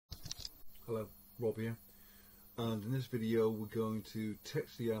Hello, Rob here, and in this video we're going to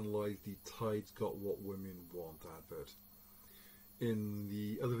textually analyse the Tide's Got What Women Want advert. In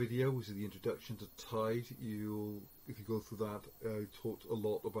the other video, which is the introduction to Tide, if you go through that, I talked a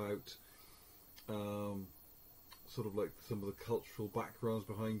lot about sort of like some of the cultural backgrounds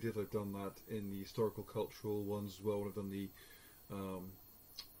behind it. I've done that in the historical cultural ones as well. I've done the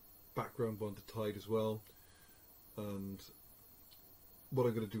background one to Tide as well, and what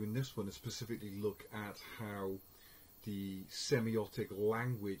I'm going to do in this one is specifically look at how the semiotic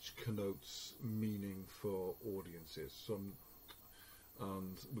language connotes meaning for audiences.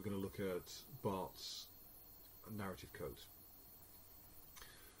 And we're going to look at Barth's narrative codes.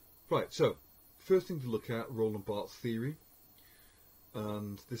 Right, so first thing to look at, Roland Barthes' theory,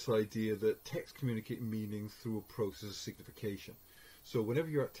 and this idea that texts communicate meaning through a process of signification. So whenever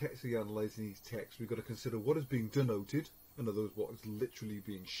you're textually analysing these texts, we've got to consider what is being denoted, in other words, what is literally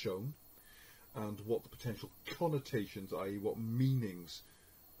being shown, and what the potential connotations, i.e. what meanings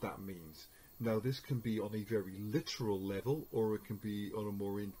that means. Now this can be on a very literal level, or it can be on a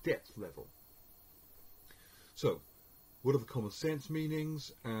more in-depth level. So, what are the common sense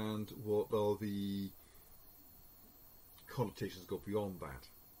meanings, and what are the connotations that go beyond that?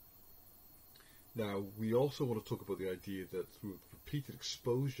 Now, we also want to talk about the idea that through repeated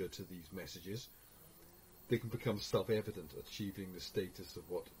exposure to these messages, they can become self-evident, achieving the status of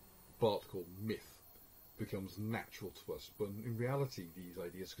what Barthes called myth, becomes natural to us. But in reality, these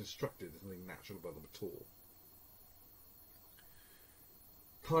ideas are constructed. There's nothing natural about them at all.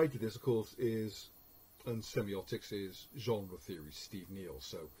 Tied to this, of course, is, and semiotics is genre theory, Steve Neal.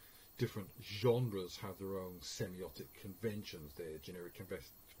 So different genres have their own semiotic conventions, their generic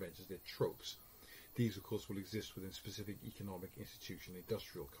conventions, their tropes. These, of course, will exist within specific economic, institutional,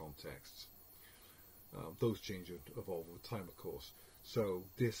 industrial contexts. Those change and evolve over time, of course. So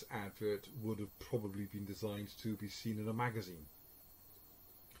this advert would have probably been designed to be seen in a magazine,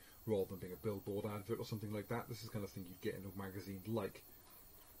 rather than being a billboard advert or something like that. This is the kind of thing you get in a magazine like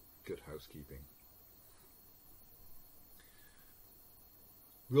Good Housekeeping.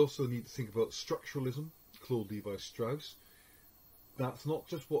 We also need to think about structuralism, Claude Levi-Strauss. That's not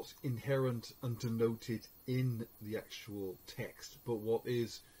just what's inherent and denoted in the actual text, but what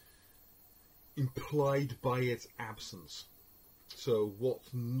is implied by its absence. So what's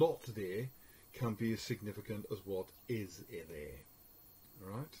not there can be as significant as what is there.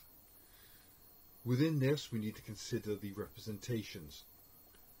 All right? Within this, we need to consider the representations.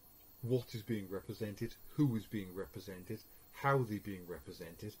 What is being represented, who is being represented, how they're being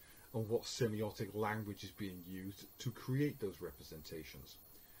represented, and what semiotic language is being used to create those representations.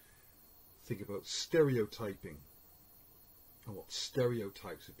 Think about stereotyping and what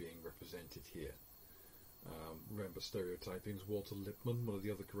stereotypes are being represented here. Remember, stereotyping is Walter Lippmann, one of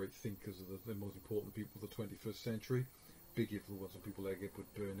the other great thinkers of the most important people of the 21st century. Big influence on people like Edward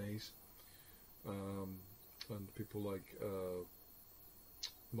Bernays, and people like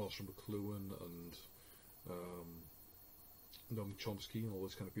Marshall McLuhan and Noam Chomsky and all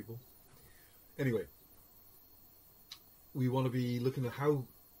those kind of people. Anyway, we want to be looking at how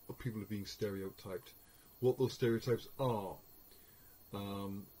people are being stereotyped, what those stereotypes are,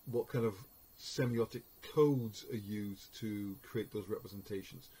 what kind of semiotic codes are used to create those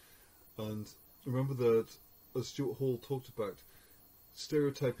representations. And remember that, as Stuart Hall talked about,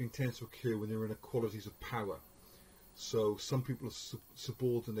 stereotyping tends to occur when there are inequalities of power. So some people are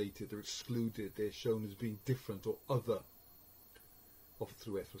subordinated, they're excluded, they're shown as being different or other, often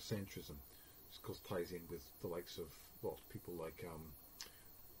through ethnocentrism. This of course ties in with the likes of what people like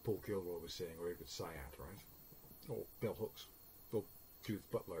Paul Gilroy was saying, or Edward Syat, right? Or Bell Hooks, or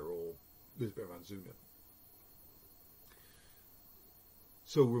Judith Butler, or Lisbeth Van Zunen.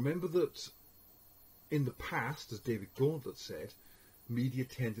 So remember that in the past, as David Gauntlet said, media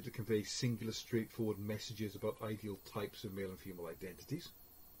tended to convey singular, straightforward messages about ideal types of male and female identities.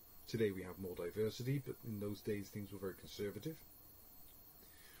 Today we have more diversity, but in those days things were very conservative.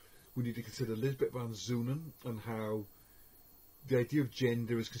 We need to consider Lisbeth Van Zunen and how the idea of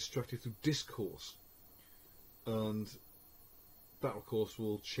gender is constructed through discourse, and that of course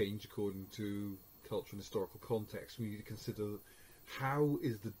will change according to culture and historical context. We need to consider how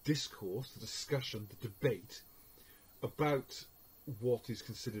is the discourse, the discussion, the debate about what is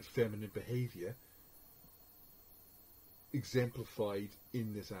considered feminine behaviour exemplified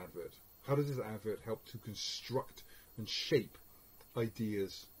in this advert. How does this advert help to construct and shape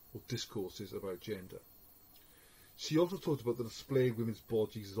ideas or discourses about gender? She also talked about the display of women's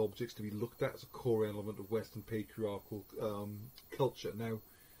bodies as objects to be looked at as a core element of Western patriarchal culture. Now,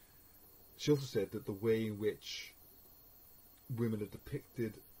 she also said that the way in which women are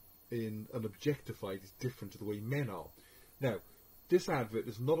depicted in and objectified is different to the way men are. Now, this advert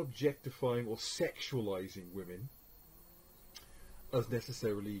is not objectifying or sexualizing women as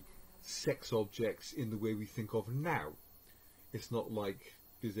necessarily sex objects in the way we think of now. It's not like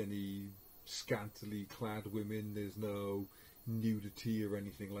there's any scantily clad women, there's no nudity or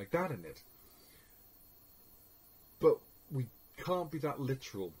anything like that in it. But we can't be that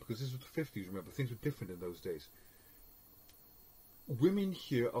literal, because this was the 50s, remember, things were different in those days. Women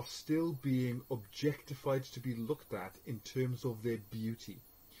here are still being objectified to be looked at in terms of their beauty.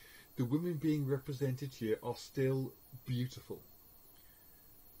 The women being represented here are still beautiful.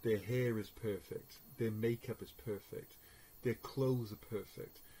 Their hair is perfect, their makeup is perfect, their clothes are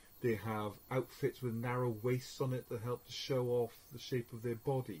perfect. They have outfits with narrow waists on it that help to show off the shape of their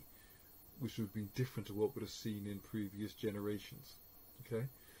body, which would have been different to what would have seen in previous generations. Okay?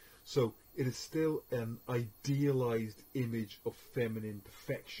 So it is still an idealized image of feminine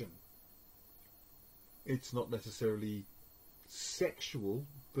perfection. It's not necessarily sexual,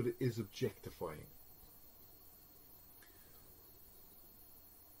 but it is objectifying.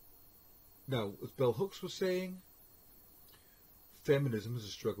 Now, as Bell Hooks was saying, feminism is a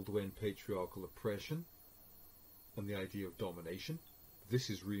struggle to end patriarchal oppression and the idea of domination. This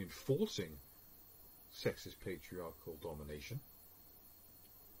is reinforcing sexist patriarchal domination.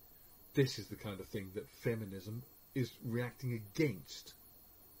 This is the kind of thing that feminism is reacting against.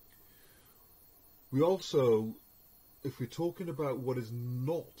 We also, if we're talking about what is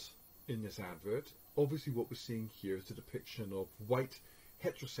not in this advert, obviously what we're seeing here is a depiction of white,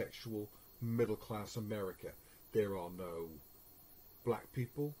 heterosexual, middle-class America. There are no black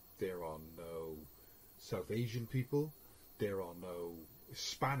people, there are no South Asian people, there are no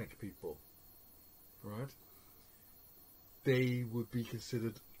Hispanic people, right? They would be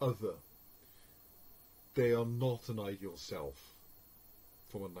considered other. They are not an ideal self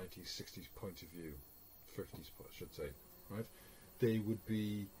from a 1960s point of view, 50s I should say, right? They would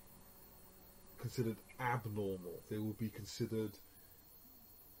be considered abnormal. They would be considered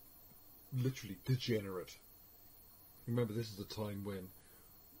literally degenerate. Remember, this is a time when,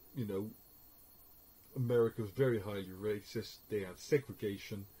 you know, America was very highly racist. They had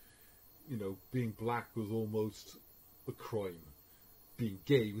segregation. You know, being black was almost a crime. Being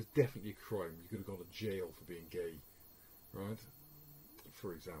gay was definitely a crime. You could have gone to jail for being gay, right?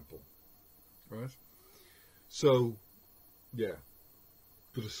 For example, right? So, yeah,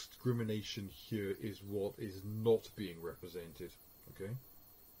 the discrimination here is what is not being represented, okay?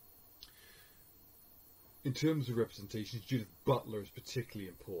 In terms of representation, Judith Butler is particularly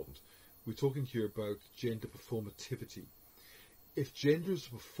important. We're talking here about gender performativity. If gender is a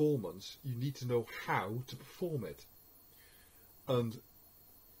performance, you need to know how to perform it. And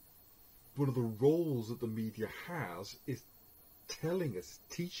one of the roles that the media has is telling us,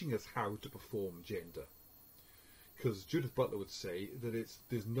 teaching us how to perform gender. Because Judith Butler would say that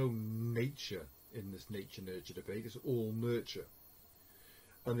there's no nature in this nature-nurture debate, it's all nurture.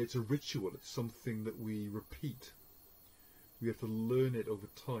 And it's a ritual, it's something that we repeat. We have to learn it over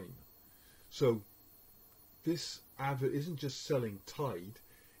time. So this advert isn't just selling Tide,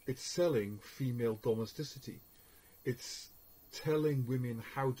 it's selling female domesticity. It's telling women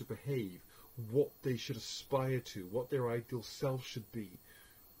how to behave, what they should aspire to, what their ideal self should be.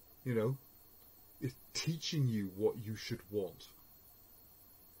 You know, it's teaching you what you should want.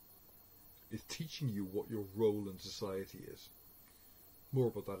 It's teaching you what your role in society is. More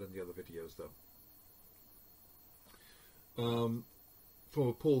about that in the other videos, though. From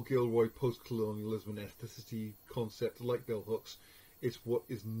a Paul Gilroy post-colonialism and ethnicity concept, like Bell Hooks, it's what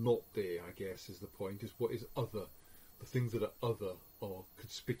is not there, I guess, is the point. It's what is other. The things that are other are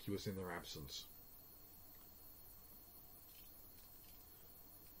conspicuous in their absence.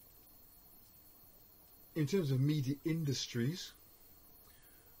 In terms of media industries,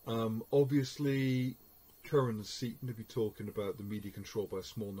 obviously Curran and Seaton will be talking about the media controlled by a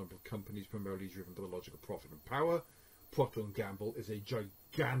small number of companies, primarily driven by the logic of profit and power. Procter & Gamble is a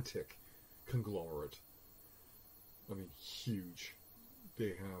gigantic conglomerate. I mean, huge. They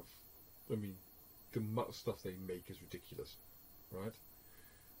have, I mean, the amount of stuff they make is ridiculous, right?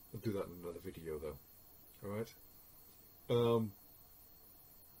 I'll do that in another video, though, alright?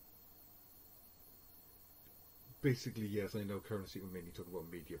 Basically, yes, I know Curran and Seaton will mainly talk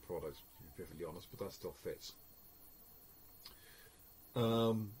about media products, to be perfectly honest, but that still fits.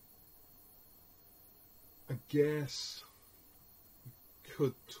 I guess we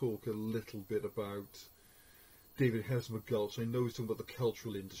could talk a little bit about David Hesmer-Gulch. I know he's talking about the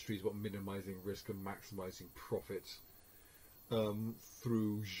cultural industries, about minimising risk and maximising profits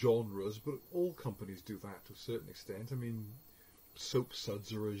through genres, but all companies do that to a certain extent. I mean, soap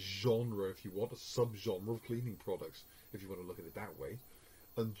suds are a genre, if you want, a subgenre of cleaning products, if you want to look at it that way.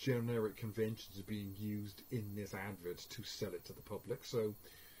 And generic conventions are being used in this advert to sell it to the public. So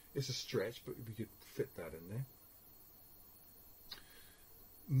it's a stretch, but we could fit that in there.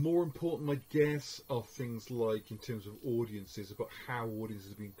 More important, I guess, are things like, in terms of audiences, about how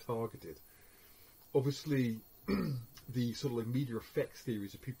audiences are being targeted. Obviously, the sort of like media effects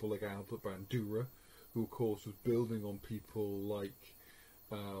theories of people like Albert Bandura, who of course was building on people like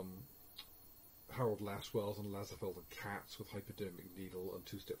Harold Laswell's and Lazarsfeld and Katz with hypodermic needle and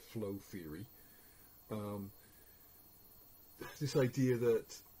two-step flow theory. This idea that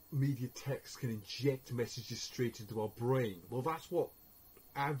media text can inject messages straight into our brain. Well, that's what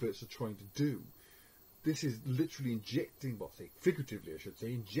adverts are trying to do. This is literally injecting, well, say figuratively I should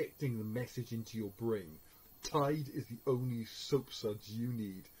say, injecting the message into your brain. Tide is the only soap suds you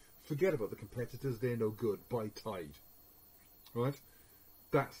need. Forget about the competitors, they're no good. Buy Tide. Right?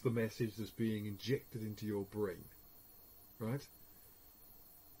 That's the message that's being injected into your brain. Right?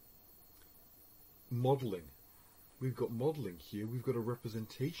 Modelling. We've got modelling here. We've got a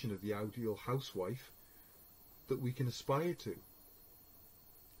representation of the ideal housewife that we can aspire to.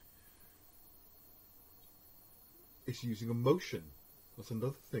 It's using emotion. That's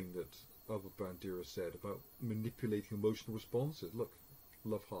another thing that Albert Bandura said about manipulating emotional responses. Look,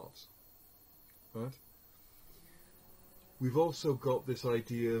 love hearts. Right? We've also got this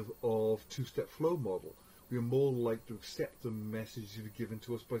idea of two-step flow model. We are more likely to accept the messages that are given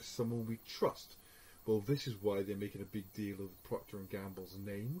to us by someone we trust. Well, this is why they're making a big deal of Procter & Gamble's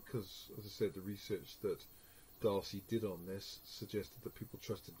name, because, as I said, the research that Darcy did on this suggested that people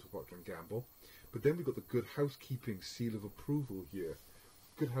trusted Procter & Gamble. But then we've got the Good Housekeeping seal of approval here.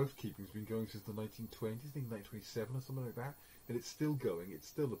 Good Housekeeping has been going since the 1920s, I think 1927 or something like that, and it's still going. It's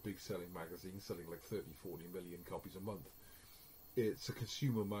still a big selling magazine, selling like 30, 40 million copies a month. It's a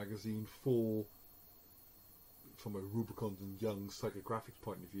consumer magazine for, from a Rubicon and Young psychographics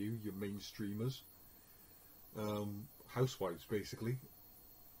point of view, your mainstreamers, housewives basically.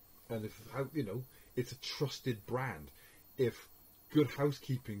 And if, you know, it's a trusted brand. If Good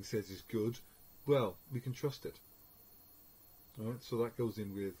Housekeeping says it's good, well, we can trust it. Alright, so that goes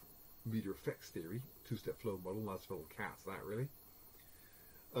in with media effects theory, two-step flow model, Laswell and Katz, that really.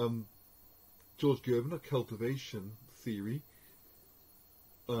 George Gerbner, cultivation theory,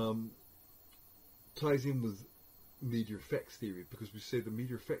 ties in with media effects theory, because we say the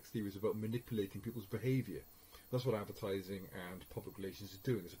media effects theory is about manipulating people's behaviour. That's what advertising and public relations is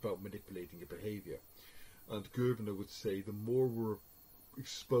doing. It's about manipulating your behaviour. And Gerbner would say the more we're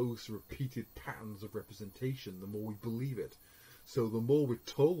exposed to repeated patterns of representation, the more we believe it. So the more we're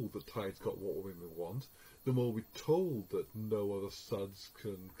told that Tide's got what women want, the more we're told that no other suds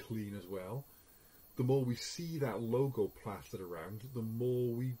can clean as well, the more we see that logo plastered around, the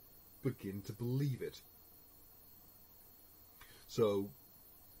more we begin to believe it. So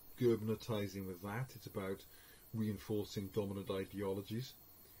Gerbner ties in with that. It's about reinforcing dominant ideologies,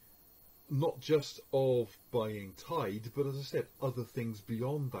 not just of buying Tide, but as I said, other things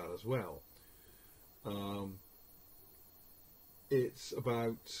beyond that as well. It's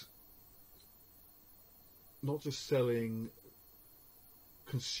about not just selling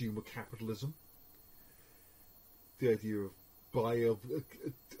consumer capitalism, the idea of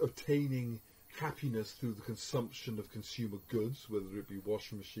obtaining happiness through the consumption of consumer goods, whether it be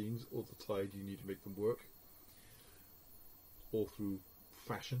washing machines or the Tide you need to make them work, or through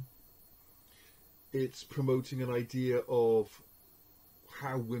fashion. It's promoting an idea of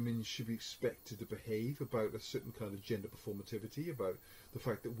how women should be expected to behave, about a certain kind of gender performativity, about the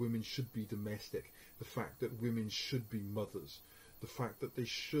fact that women should be domestic, the fact that women should be mothers, the fact that they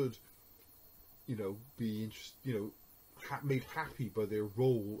should, you know, be made happy by their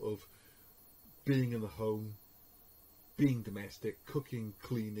role of being in the home, being domestic, cooking,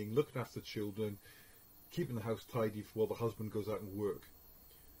 cleaning, looking after children, keeping the house tidy while the husband goes out and work.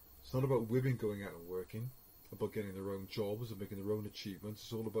 It's not about women going out and working, about getting their own jobs and making their own achievements.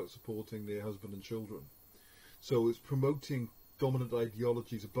 It's all about supporting their husband and children. So it's promoting dominant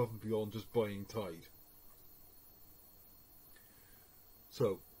ideologies above and beyond just buying Tide.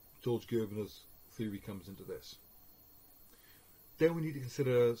 So George Gerbner's theory comes into this. Then we need to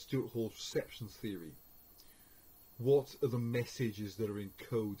consider Stuart Hall's reception theory. What are the messages that are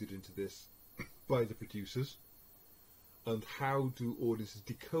encoded into this by the producers, and how do audiences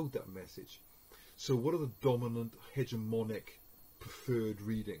decode that message? So what are the dominant, hegemonic, preferred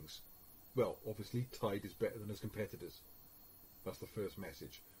readings? Well, obviously Tide is better than its competitors. That's the first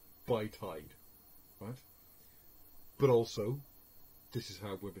message. Buy Tide, right? But also, this is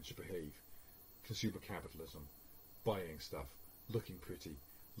how women should behave. Consumer capitalism, buying stuff, looking pretty,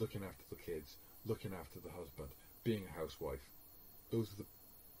 looking after the kids, looking after the husband, being a housewife. Those are the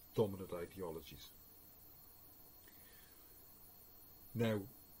dominant ideologies. Now,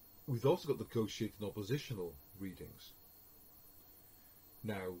 we've also got negotiated and oppositional readings.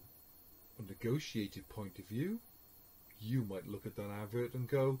 Now, a negotiated point of view, you might look at that advert and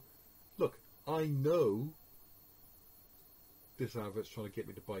go, look, I know this advert's trying to get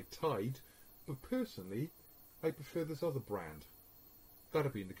me to buy Tide, but personally, I prefer this other brand.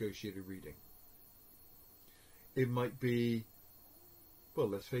 That'd be a negotiated reading. It might be, well,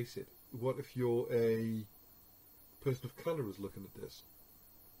 let's face it, what if you're a person of colour is looking at this?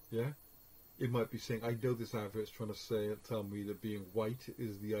 Yeah? It might be saying, I know this advert's trying to tell me that being white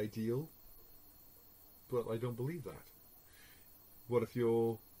is the ideal, but I don't believe that. What if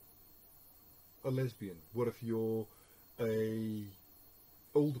you're a lesbian? What if you're a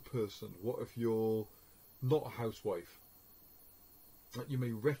older person? What if you're not a housewife? You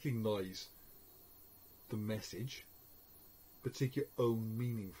may recognise the message, but take your own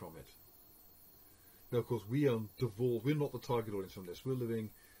meaning from it. Now, of course, we are divorced. We're not the target audience from this. We're living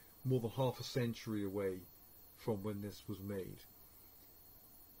more than half a century away from when this was made.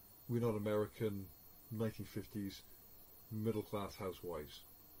 We're not American 1950s middle-class housewives.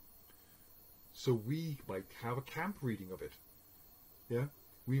 So we might have a camp reading of it. Yeah?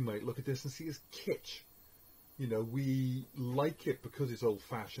 We might look at this and see it as kitsch. You know, we like it because it's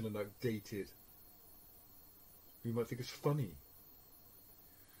old-fashioned and outdated. We might think it's funny.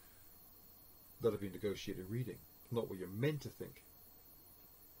 That'll be negotiated reading, not what you're meant to think.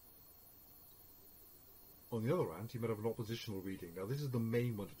 On the other hand, you might have an oppositional reading. Now, this is the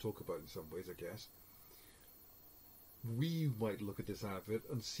main one to talk about in some ways, I guess. We might look at this advert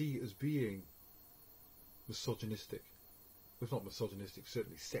and see it as being misogynistic. Well, it's not misogynistic,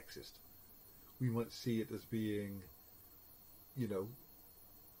 certainly sexist. We might see it as being, you know,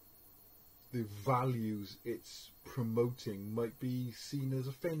 the values it's promoting might be seen as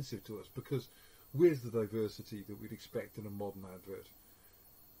offensive to us, because where's the diversity that we'd expect in a modern advert,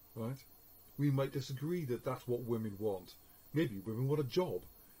 right? We might disagree that that's what women want. Maybe women want a job.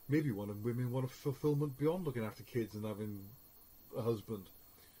 Maybe women want a fulfillment beyond looking after kids and having a husband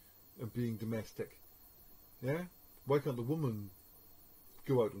and being domestic. Yeah? Why can't the woman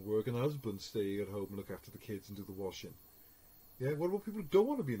go out and work and the husband stay at home and look after the kids and do the washing? Yeah? What about people who don't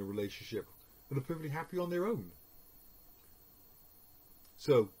want to be in a relationship and are perfectly happy on their own?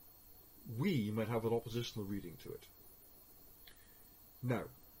 So, we might have an oppositional reading to it. Now,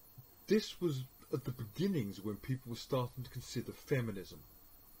 this was at the beginnings when people were starting to consider feminism.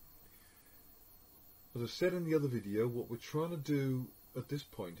 As I said in the other video, what we're trying to do at this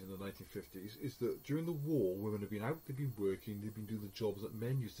point in the 1950s is that during the war, women have been out, they've been working, they've been doing the jobs that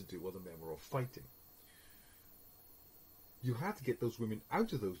men used to do while the men were off fighting. You had to get those women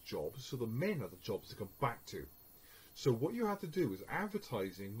out of those jobs so the men had the jobs to come back to. So what you had to do is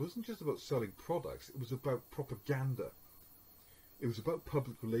advertising wasn't just about selling products, it was about propaganda. It was about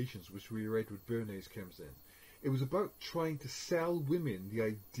public relations, which where Edward Bernays comes in. It was about trying to sell women the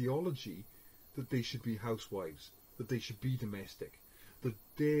ideology that they should be housewives, that they should be domestic, that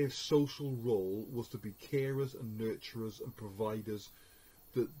their social role was to be carers and nurturers and providers,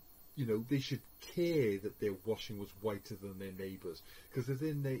 that, you know, they should care that their washing was whiter than their neighbours, because if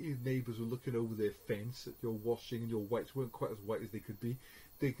their neighbours were looking over their fence at your washing and your whites weren't quite as white as they could be,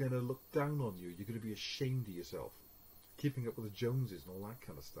 they're going to look down on you. You're going to be ashamed of yourself. Keeping up with the Joneses and all that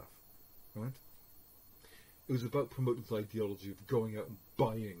kind of stuff, right? It was about promoting the ideology of going out and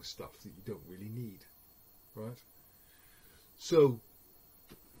buying stuff that you don't really need, right? So,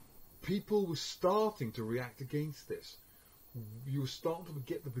 people were starting to react against this. You were starting to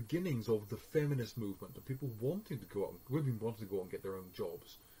get the beginnings of the feminist movement, of people wanting to go out, women wanting to go out and get their own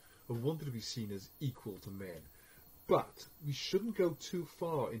jobs, of wanting to be seen as equal to men. But we shouldn't go too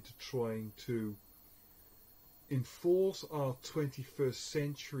far into trying to enforce our 21st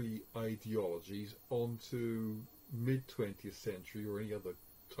century ideologies onto mid-20th century or any other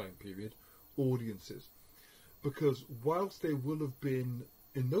time period audiences. Because whilst there will have been,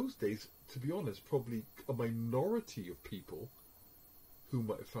 in those days, to be honest, probably a minority of people who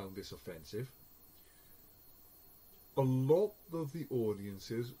might have found this offensive, a lot of the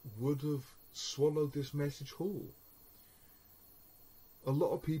audiences would have swallowed this message whole. A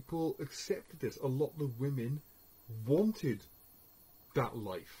lot of people accepted this. A lot of women wanted that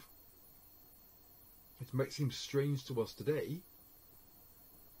life. It might seem strange to us today,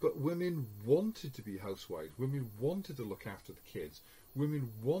 but women wanted to be housewives. Women wanted to look after the kids.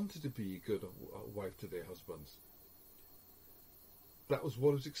 Women wanted to be a good wife to their husbands. That was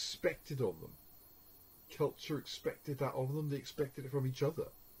what was expected of them. culture expected that of them. They expected it from each other.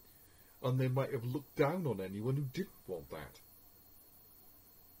 And they might have looked down on anyone who didn't want that.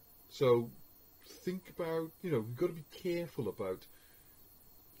 So think about, we've got to be careful about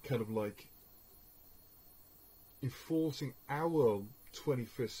kind of like enforcing our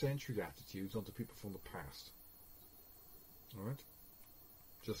 21st century attitudes onto people from the past. Alright?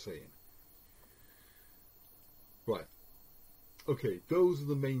 Just saying. Right. Okay, those are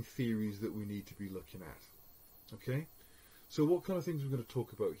the main theories that we need to be looking at. Okay? So what kind of things we're going to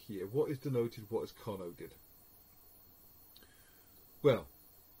talk about here? What is denoted, what is connoted? Well,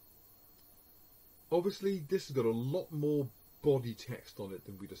 obviously this has got a lot more body text on it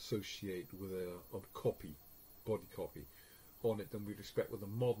than we'd associate with a copy, body copy on it than we'd expect with a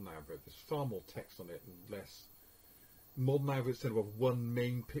modern advert. There's far more text on it and less. Modern adverts tend to have one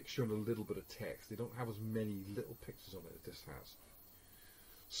main picture and a little bit of text. They don't have as many little pictures on it as this has.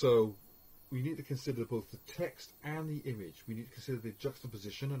 So we need to consider both the text and the image. We need to consider the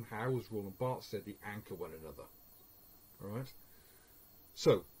juxtaposition and how, as Roland Barthes said, they anchor one another. Alright?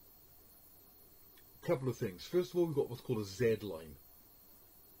 So, a couple of things. First of all, we've got what's called a Z line.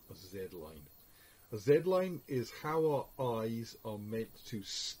 A Z line. A Z line is how our eyes are meant to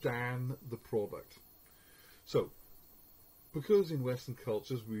scan the product. So, because in Western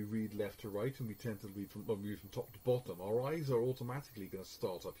cultures we read left to right and we tend to read from top to bottom, our eyes are automatically going to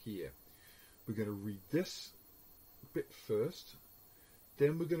start up here. We're going to read this bit first,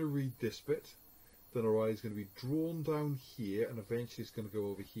 then we're going to read this bit, then our eye is going to be drawn down here, and eventually it's going to go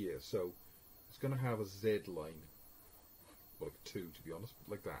over here. So it's going to have a Z line, well, like a 2 to be honest,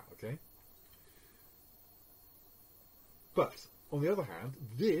 but like that, okay? But on the other hand,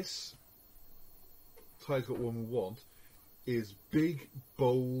 this Tide's Got What We Want is big,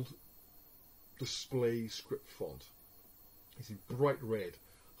 bold display script font. It's in bright red,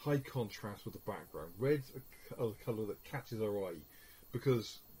 high contrast with the background. Red's a colour that catches our eye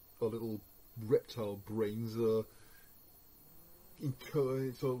because our little reptile brains are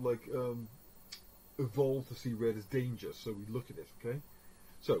sort of like evolved to see red as danger, so we look at it, okay?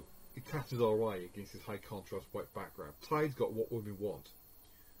 So it catches our eye against this high contrast white background. Tide's Got What Women Want.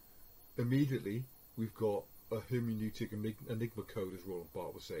 Immediately we've got a hermeneutic enigma code, as Roland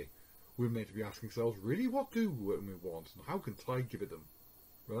Barthes would say. We're meant to be asking ourselves, really, what do women want, and how can Tide give it them?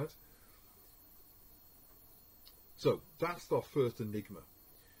 Right? So that's our first enigma.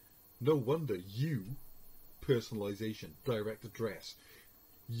 No wonder you, personalization, direct address,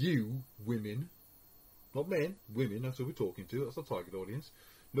 you, women, not men, women, that's who we're talking to, that's our target audience.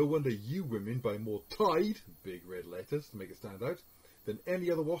 No wonder you women buy more Tide, big red letters to make it stand out, than any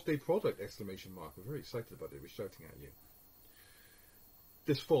other wash day product, exclamation mark. We're very excited about it, we're shouting at you.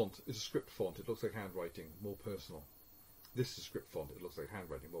 This font is a script font, it looks like handwriting, more personal. This is a script font, it looks like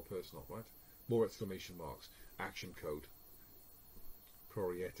handwriting, more personal, right? More exclamation marks, action code,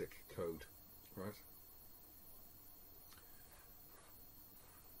 proietic code, right?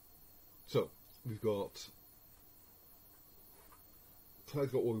 So, we've got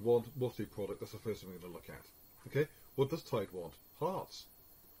Tide's Got What We Want, wash day product, that's the first thing we're going to look at. Okay, what does Tide want? Hearts.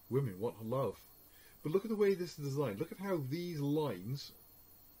 Women want love. But look at the way this is designed. Look at how these lines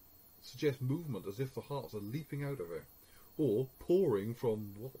suggest movement, as if the hearts are leaping out of her, or pouring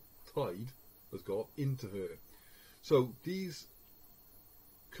from what Tide has got into her. So these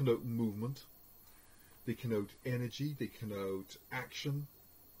connote movement, they connote energy, they connote action.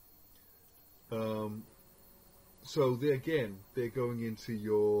 So they, again, they're going into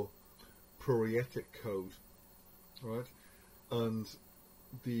your proietic code, right? And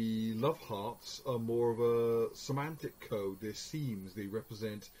the love hearts are more of a semantic code. They're seams, they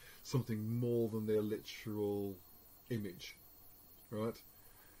represent something more than their literal image, right?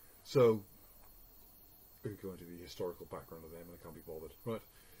 So we go into the historical background of them, and I can't be bothered, right?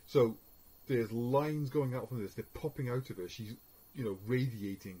 So there's lines going out from this, they're popping out of her. She's,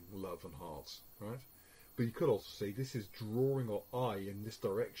 radiating love and hearts, right? But you could also say this is drawing our eye in this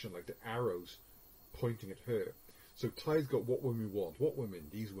direction, like the arrows pointing at her. So Tide's got what women want. What women?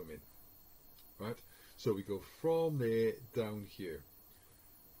 These women, right? So we go from there down here.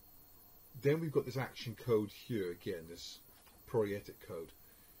 Then we've got this action code here again, this proietic code.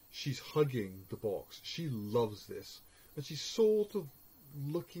 She's hugging the box. She loves this, and she's sort of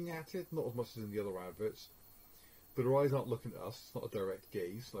looking at it, not as much as in the other adverts. But her eyes aren't looking at us. It's not a direct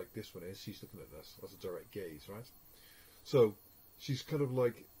gaze like this one is. She's looking at us. That's a direct gaze, right? So she's kind of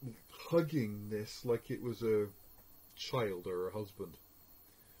like hugging this like it was a child or a husband.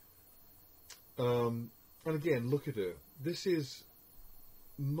 And again, look at her. This is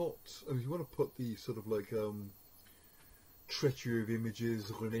not, if you want to put the sort of like treachery of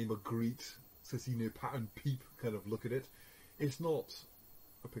images, René Magritte see no pattern peep kind of look at it. It's not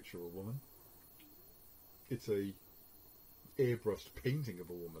a picture of a woman. It's a airbrushed painting of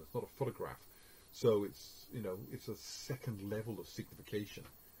a woman. It's not a photograph. So it's, you know, it's a second level of signification,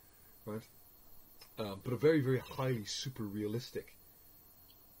 right? But a very, very highly super realistic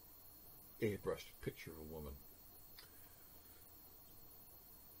airbrushed picture of a woman.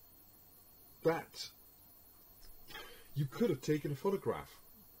 That you could have taken a photograph,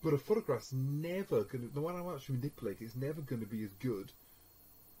 but a photograph's never going to, no matter how much you manipulate, it's never going to be as good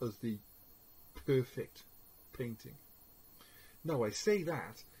as the perfect painting. Now, I say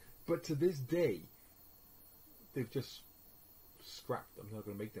that, but to this day, they've just scrapped them. They're not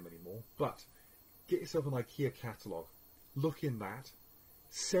going to make them anymore. But get yourself an IKEA catalogue. Look in that.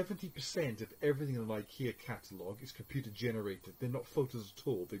 70% of everything in an IKEA catalogue is computer generated. They're not photos at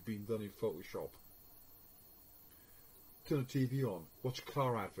all. They've been done in Photoshop. Turn the TV on. Watch a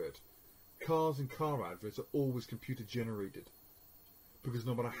car advert. Cars and car adverts are always computer generated. Because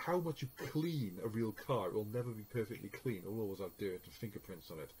no matter how much you clean a real car, it will never be perfectly clean. It will always have dirt and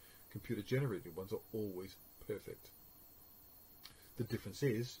fingerprints on it. Computer generated ones are always perfect. The difference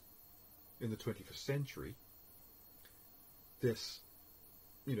is, in the 21st century, this,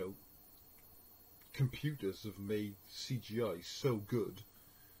 you know, computers have made CGI so good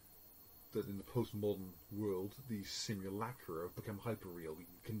that in the postmodern world, these simulacra have become hyperreal. You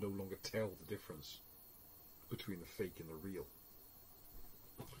can no longer tell the difference between the fake and the real.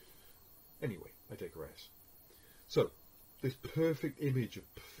 Anyway, I digress. So, this perfect image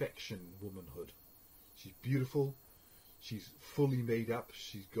of perfection womanhood. She's beautiful. She's fully made up.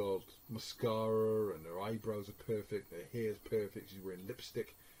 She's got mascara and her eyebrows are perfect. Her hair's perfect. She's wearing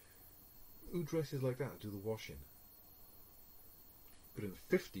lipstick. Who dresses like that and do the washing? But in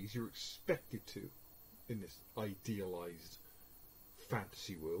the 50s, you're expected to, in this idealized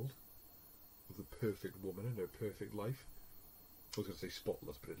fantasy world of the perfect woman and her perfect life. I was going to say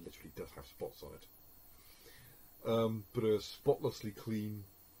spotless, but it literally does have spots on it. But a spotlessly clean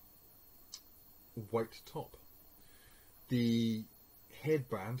white top. The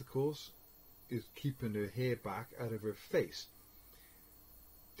headband, of course, is keeping her hair back out of her face.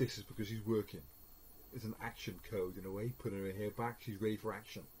 This is because she's working. It's an action code in a way. Putting her hair back, she's ready for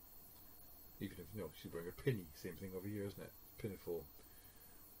action. Even if, you know, she's wearing a pinny. Same thing over here, isn't it? Pinafore.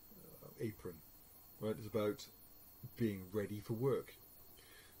 Apron. Right, it's about being ready for work.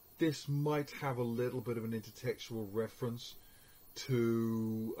 This might have a little bit of an intertextual reference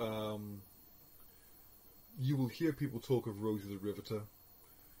to, you will hear people talk of Rosie the Riveter.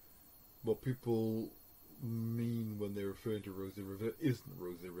 What people mean when they're referring to Rosie the Riveter isn't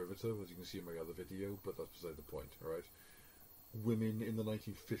Rosie the Riveter, as you can see in my other video, but that's beside the point, alright? Women in the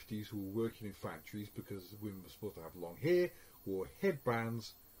 1950s who were working in factories because women were supposed to have long hair, or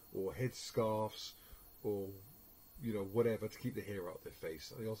headbands, or headscarves, or, you know, whatever, to keep the hair out of their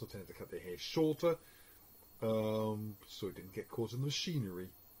face. They also tended to cut their hair shorter, so it didn't get caught in the machinery.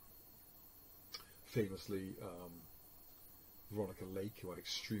 Famously, Veronica Lake, who had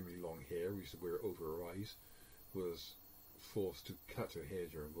extremely long hair, who used to wear it over her eyes, was forced to cut her hair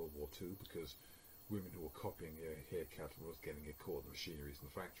during World War II because women who were copying her haircut was getting it caught in the machineries in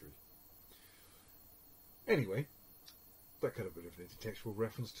the factory. Anyway, that kind of bit of an intertextual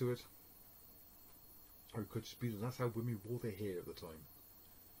reference to it. Or it could just be that that's how women wore their hair at the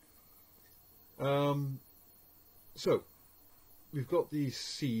time. So, we've got these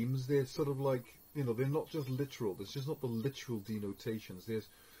seams. They're sort of like, you know, they're not just literal. There's just not the literal denotations. There's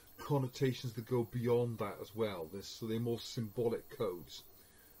connotations that go beyond that as well. So they're more symbolic codes.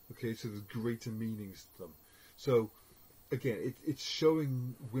 Okay, so there's greater meanings to them. So, again, it's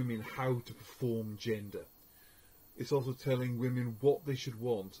showing women how to perform gender. It's also telling women what they should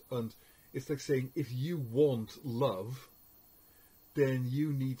want. And it's like saying, if you want love, then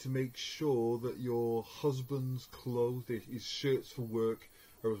you need to make sure that your husband's clothes, his shirts for work,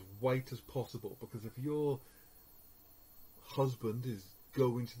 are as white as possible. Because if your husband is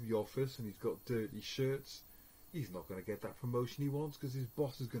going to the office and he's got dirty shirts, he's not going to get that promotion he wants because his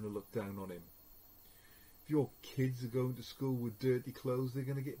boss is going to look down on him. If your kids are going to school with dirty clothes, they're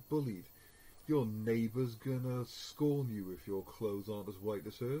going to get bullied. Your neighbour's going to scorn you if your clothes aren't as white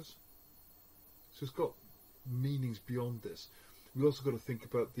as hers. So it's got meanings beyond this. We also got to think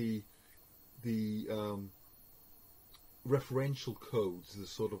about the referential codes, the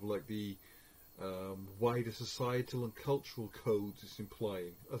sort of like the wider societal and cultural codes it's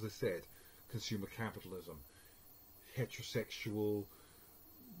implying. As I said, consumer capitalism, heterosexual,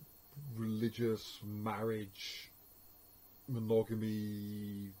 religious, marriage,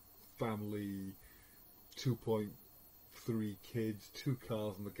 monogamy, family, 2.5 3 kids, 2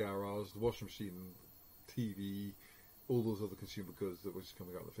 cars in the garage, the washing machine, TV, all those other consumer goods that were just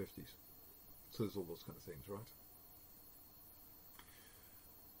coming out in the 50s. So there's all those kind of things,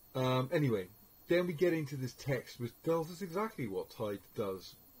 right? Anyway, then we get into this text which tells us exactly what Tide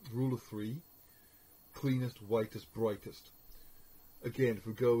does. Rule of 3, cleanest, whitest, brightest. Again, if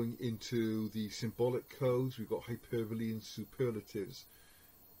we're going into the symbolic codes, we've got hyperbole and superlatives,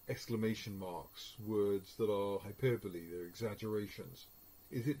 exclamation marks, words that are hyperbole, they're exaggerations.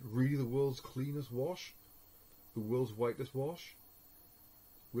 Is it really the world's cleanest wash? The world's whitest wash?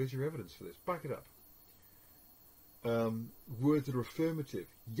 Where's your evidence for this? Back it up. Words that are affirmative.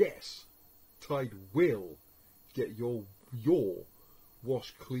 Yes, Tide will get your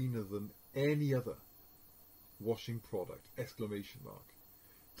wash cleaner than any other washing product, exclamation mark.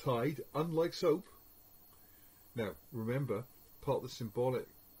 Tide, unlike soap. Now, remember, part of the symbolic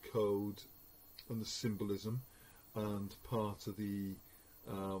code and the symbolism and part of the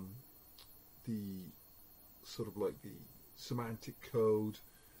sort of like the semantic code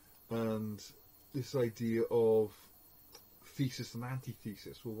and this idea of thesis and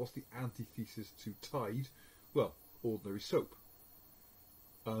antithesis. Well, what's the antithesis to Tide? Well, ordinary soap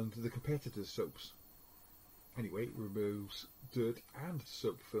and the competitors' soaps. Anyway, it removes dirt and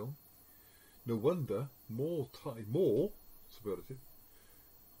soap film. No wonder more superlative,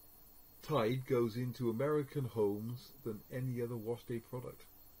 Tide goes into American homes than any other wash day product.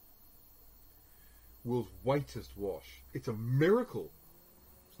 World's whitest wash. It's a miracle.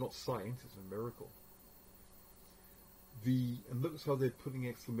 It's not science, it's a miracle. And notice how they're putting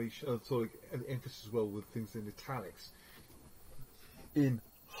exclamation, emphasis as well with things in italics. In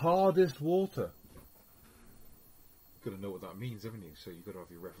hardest water. You've got to know what that means, haven't you? So you've got to have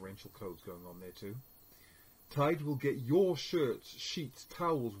your referential codes going on there too. Tide will get your shirts, sheets,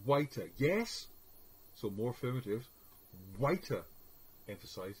 towels whiter. Yes? So more affirmative. Whiter,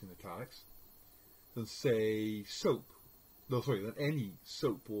 emphasized in italics, than say soap. No, sorry, than any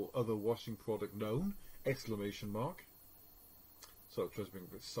soap or other washing product known. Exclamation mark. So it tries to bring a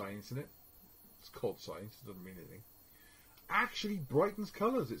bit of science in it. It's called science, it doesn't mean anything. Actually brightens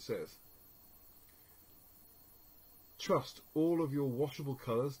colours, it says. Trust all of your washable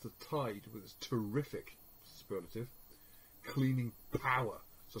colours to Tide with its terrific superlative cleaning power.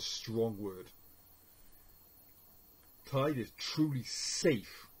 It's a strong word. Tide is truly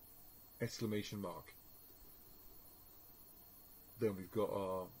safe! Exclamation mark. Then we've got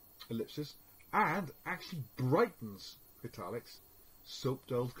our ellipsis. And actually brightens, italics, soap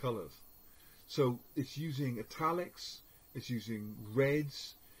dulled colours. So it's using italics, it's using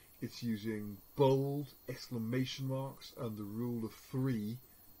reds, it's using bold, exclamation marks, and the rule of 3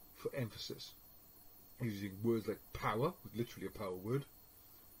 for emphasis. Using words like power, literally a power word,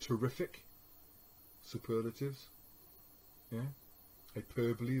 terrific, superlatives, yeah,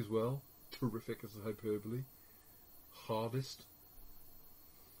 hyperbole as well, terrific as a hyperbole, hardest.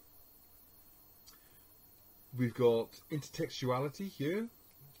 We've got intertextuality here,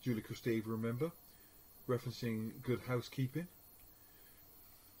 Julia Kristeva, remember, referencing Good Housekeeping.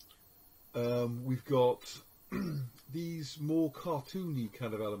 We've got these more cartoony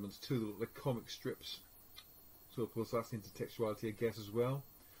kind of elements too, that look like comic strips. So of course that's intertextuality, I guess, as well.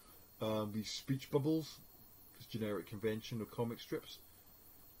 These speech bubbles, this generic convention of comic strips,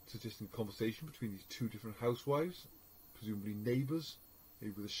 suggesting a conversation between these two different housewives, presumably neighbours,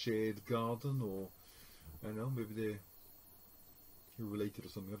 maybe with a shared garden, or I don't know, maybe they're related or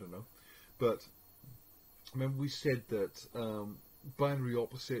something, I don't know. But remember we said that binary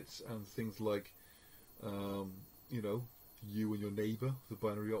opposites and things like, you know, you and your neighbour, the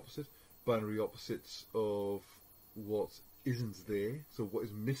binary opposite. Binary opposites of what isn't there, so what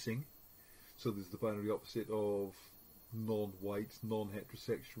is missing. So there's the binary opposite of non-white,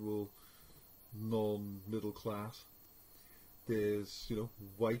 non-heterosexual, non-middle class. There's, you know,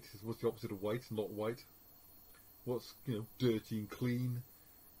 white. What's the opposite of white? Not white. What's, you know, dirty and clean,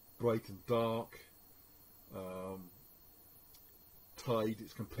 bright and dark. Tide,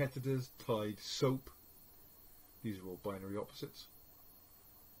 its competitors. Tide soap. These are all binary opposites.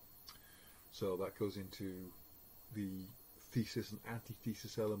 So that goes into the thesis and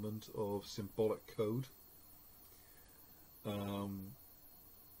antithesis element of symbolic code.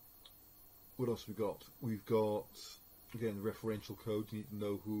 What else have we got? We've got, again, the referential code. You need to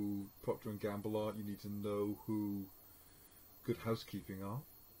know who Procter & Gamble are. You need to know who Good Housekeeping are.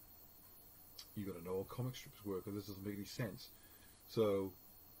 You've got to know how comic strips work, or this doesn't make any sense. So,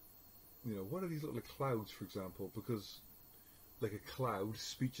 you know, what are these little clouds, for example? Because, like a cloud,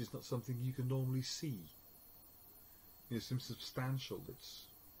 speech is not something you can normally see. It's insubstantial. It's,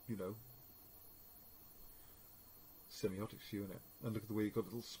 you know, semiotics for you, isn't it? And look at the way you've got a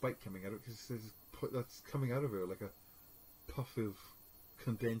little spike coming out of it, because it says that's coming out of her like a puff of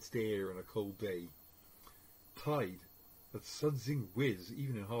condensed air on a cold day. Tide, that sudsing whiz,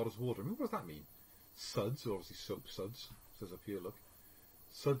 even in hard as water. I mean, what does that mean? Suds, obviously soap suds, says up here, look.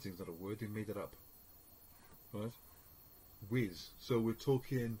 Sudsing's not a word, they made it up. Right? Whiz. So we're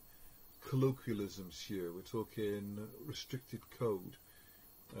talking colloquialisms here, we're talking restricted code,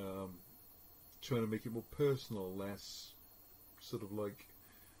 trying to make it more personal, less sort of like,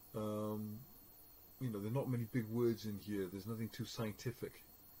 you know, there are not many big words in here, there's nothing too scientific.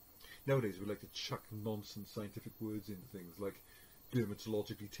 Nowadays we like to chuck nonsense scientific words into things like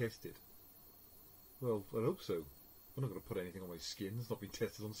dermatologically tested. Well, I hope so. I'm not going to put anything on my skin that's not been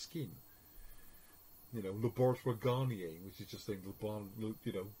tested on skin. You know, Laboratoire Garnier, which is just saying,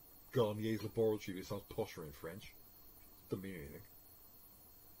 you know, Garnier's laboratory, it sounds posher in French. Doesn't mean anything.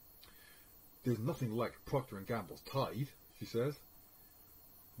 There's nothing like Procter & Gamble's Tide, she says.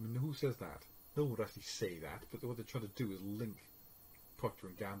 I mean, who says that? No one would actually say that, but what they're trying to do is link Procter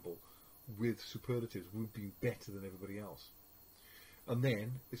 & Gamble with superlatives, with being better than everybody else. And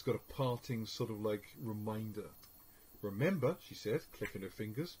then it's got a parting sort of like reminder. Remember, she says, clicking her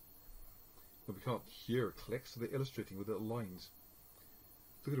fingers. But we can't hear a click, so they're illustrating with little lines.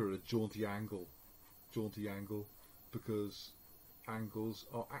 Look at her at a jaunty angle, because angles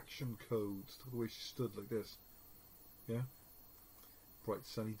are action codes. Look at the way she stood like this. Yeah? Bright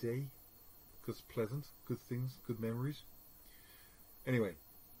sunny day, because it's pleasant, good things, good memories. Anyway,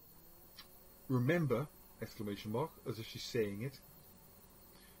 remember, exclamation mark, as if she's saying it.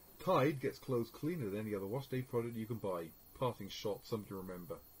 Tide gets clothes cleaner than any other wash day product you can buy. Parting shot, something to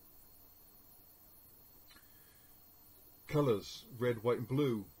remember. Colours, red, white and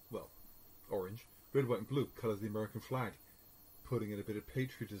blue, well, orange, red, white and blue, colours of the American flag, putting in a bit of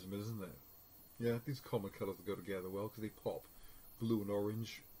patriotism, isn't there? Yeah, these common colours that go together well, because they pop. Blue and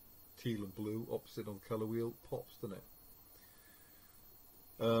orange, teal and blue, opposite on the colour wheel, pops, doesn't it?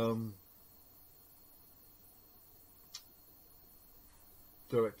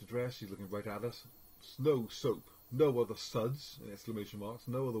 Direct address, she's looking right at us. No soap, no other suds, in exclamation marks,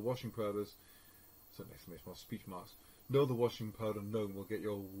 no other washing powders, so exclamation marks, speech marks. No other washing powder known will get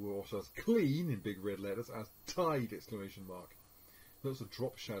your wash as clean, in big red letters, as Tide, exclamation mark. Notice a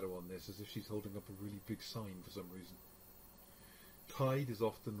drop shadow on this, as if she's holding up a really big sign for some reason. Tide is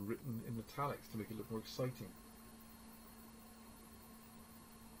often written in italics to make it look more exciting.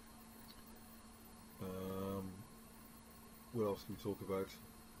 What else can we talk about?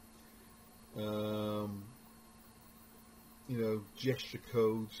 You know, gesture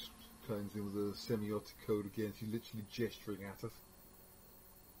codes, kinds in with a semiotic code again. She's literally gesturing at us,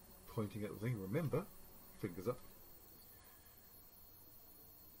 pointing at the thing. Remember, fingers up.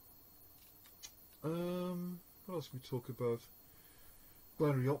 What else can we talk about?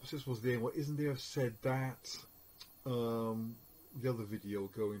 Binary opposites was there. What isn't there? I've said that. The other video will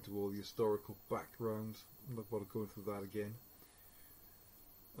go into all the historical background. I'm not going to go into that again.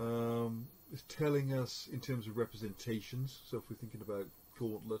 It's telling us in terms of representations. So if we're thinking about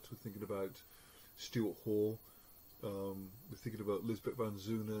Gauntlet, we're thinking about Stuart Hall, we're thinking about Lisbeth Van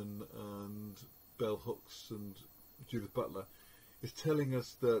Zunen and Bell Hooks and Judith Butler. It's telling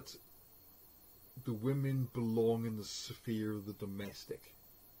us that the women belong in the sphere of the domestic.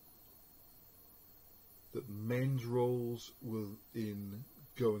 That men's roles were in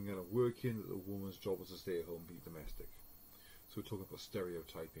going out and working, that the woman's job was to stay at home and be domestic. So we're talking about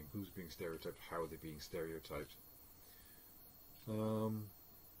stereotyping. Who's being stereotyped? How are they being stereotyped?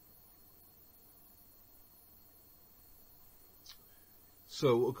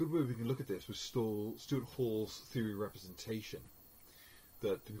 So a good way we can look at this was Stuart Hall's theory of representation.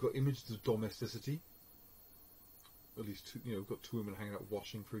 That we've got images of domesticity. At least two, you know, we've got two women hanging out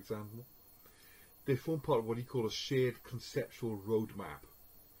washing, for example. They form part of what he called a shared conceptual roadmap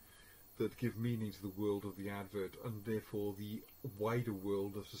that give meaning to the world of the advert and therefore the wider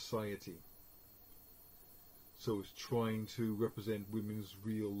world of society. So it's trying to represent women's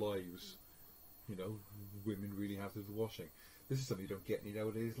real lives. You know, women really have to do the washing. This is something you don't get any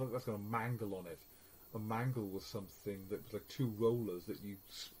nowadays. Look, that's got a mangle on it. A mangle was something that was like two rollers that you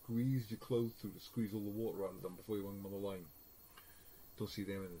squeezed your clothes through to squeeze all the water out of them before you hung them on the line. Don't see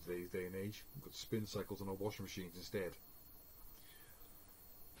them in today's day and age. We've got spin cycles on our washing machines instead.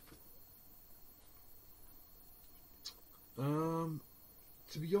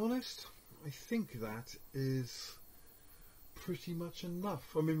 To be honest, I think that is pretty much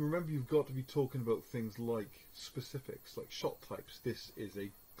enough. I mean, remember, you've got to be talking about things like specifics, like shot types. This is a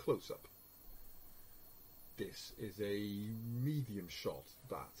close-up. This is a medium shot.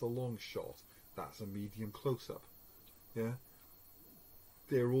 That's a long shot. That's a medium close-up. Yeah,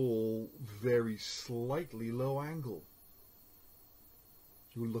 they're all very slightly low angle.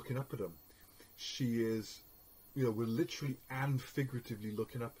 You're looking up at them. She is, we're literally and figuratively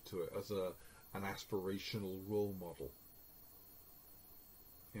looking up to it as an aspirational role model.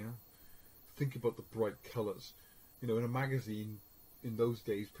 Yeah, think about the bright colours. In a magazine in those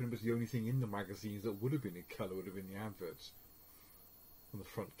days, pretty much the only thing in the magazines that would have been in colour would have been the adverts. On the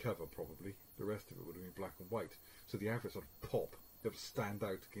front cover, probably. The rest of it would have been black and white. So the adverts sort of pop. They have to stand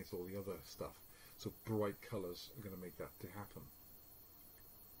out against all the other stuff. So bright colours are going to make that to happen.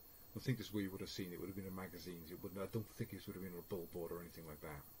 I think this is where you would have seen it. It would have been in magazines. It wouldn't. I don't think this would have been on a billboard or anything like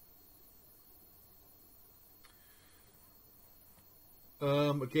that.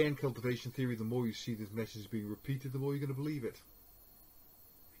 Again, cultivation theory. The more you see this message being repeated, the more you're going to believe it.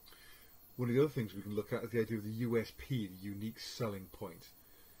 One of the other things we can look at is the idea of the USP, the unique selling point,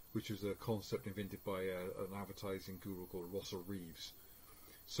 which is a concept invented by an advertising guru called Rossa Reeves.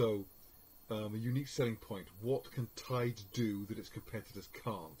 So, a unique selling point. What can Tide do that its competitors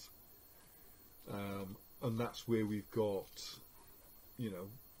can't? And that's where we've got,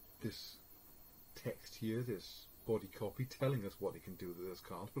 this text here, this body copy telling us what it can do that others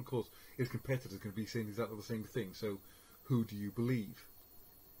can't. But of course, its competitors are going to be saying exactly the same thing. So, who do you believe?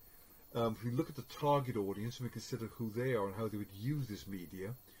 If we look at the target audience and we consider who they are and how they would use this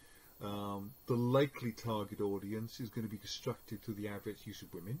media, the likely target audience is going to be constructed through the advert's use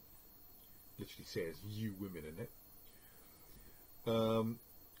of women. Literally says "you women" in it.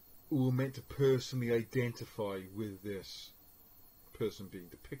 Who are meant to personally identify with this person being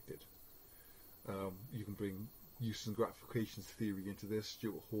depicted. You can bring use and gratifications theory into this,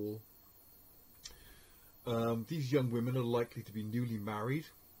 Stuart Hall. These young women are likely to be newly married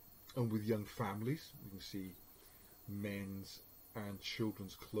and with young families. You can see men's and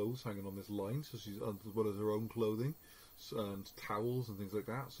children's clothes hanging on this line, so she's, as well as her own clothing and towels and things like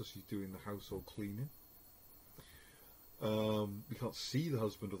that, so she's doing the household cleaning. We can't see the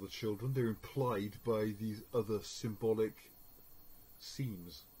husband or the children. They're implied by these other symbolic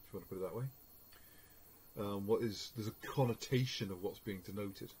scenes, if you want to put it that way. There's a connotation of what's being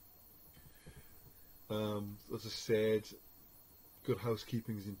denoted. As I said, Good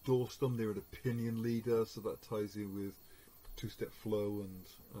Housekeeping has endorsed them. They're an opinion leader, so that ties in with Two-Step Flow and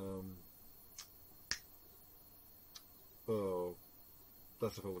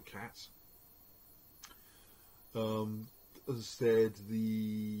That's All the Cats. As I said,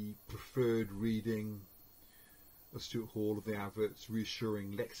 the preferred reading of Stuart Hall of the adverts,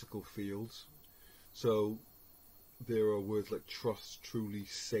 reassuring lexical fields. So there are words like trust, truly,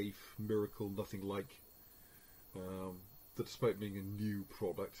 safe, miracle, nothing like. That despite being a new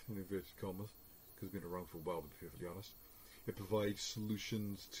product, in inverted commas, because it's been around for a while, to be perfectly honest, it provides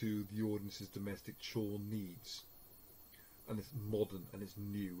solutions to the audience's domestic chore needs. And it's modern, and it's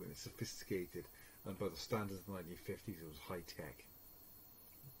new, and it's sophisticated, and by the standards of the 1950s, it was high tech.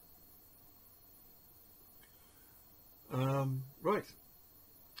 Right.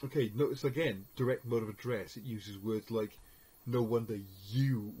 Okay, notice again, direct mode of address. It uses words like, no wonder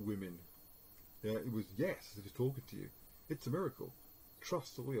you women. Yeah, it was yes, as if it's talking to you. It's a miracle.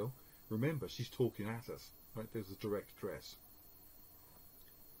 Trust the wheel. Remember, she's talking at us. Right, there's a direct address.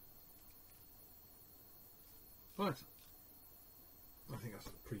 Right. I think that's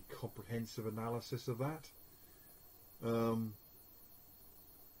a pretty comprehensive analysis of that.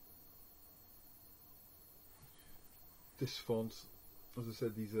 This font, as I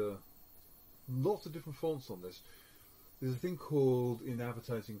said, these are lots of different fonts on this. There's a thing called, in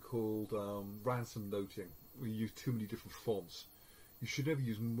advertising, called ransom noting, where you use too many different fonts. You should never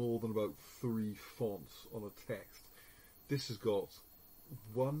use more than about 3 fonts on a text. This has got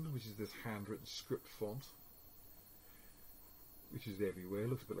 1, which is this handwritten script font, which is everywhere. It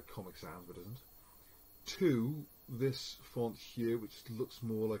looks a bit like Comic Sans, but isn't. 2, this font here, which looks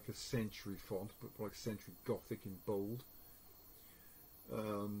more like a Century font, but like Century Gothic in bold.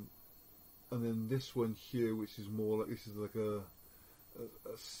 And then this one here, which is more like, this is like a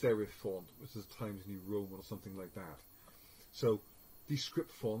serif font, which is Times New Roman or something like that. So these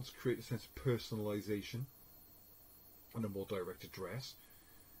script fonts create a sense of personalization and a more direct address.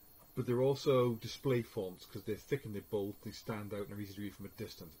 But they're also display fonts because they're thick and they're bold, they stand out and are easy to read from a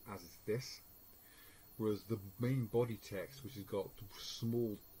distance, as is this. Whereas the main body text, which has got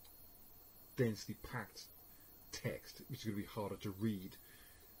small, densely packed text, which is going to be harder to read,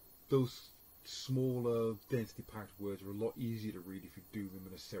 those smaller, densely packed words are a lot easier to read if you do them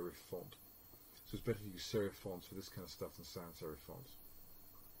in a serif font. So it's better to use serif fonts for this kind of stuff than sans serif fonts.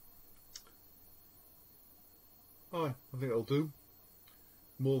 Alright, I think that'll do.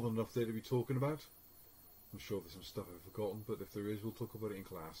 More than enough there to be talking about. I'm sure there's some stuff I've forgotten, but if there is, we'll talk about it in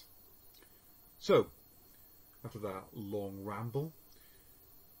class. So, after that long ramble,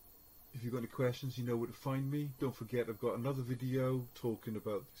 if you've got any questions, you know where to find me. Don't forget, I've got another video talking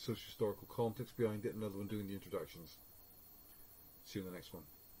about the socio-historical context behind it, another one doing the introductions. See you in the next one.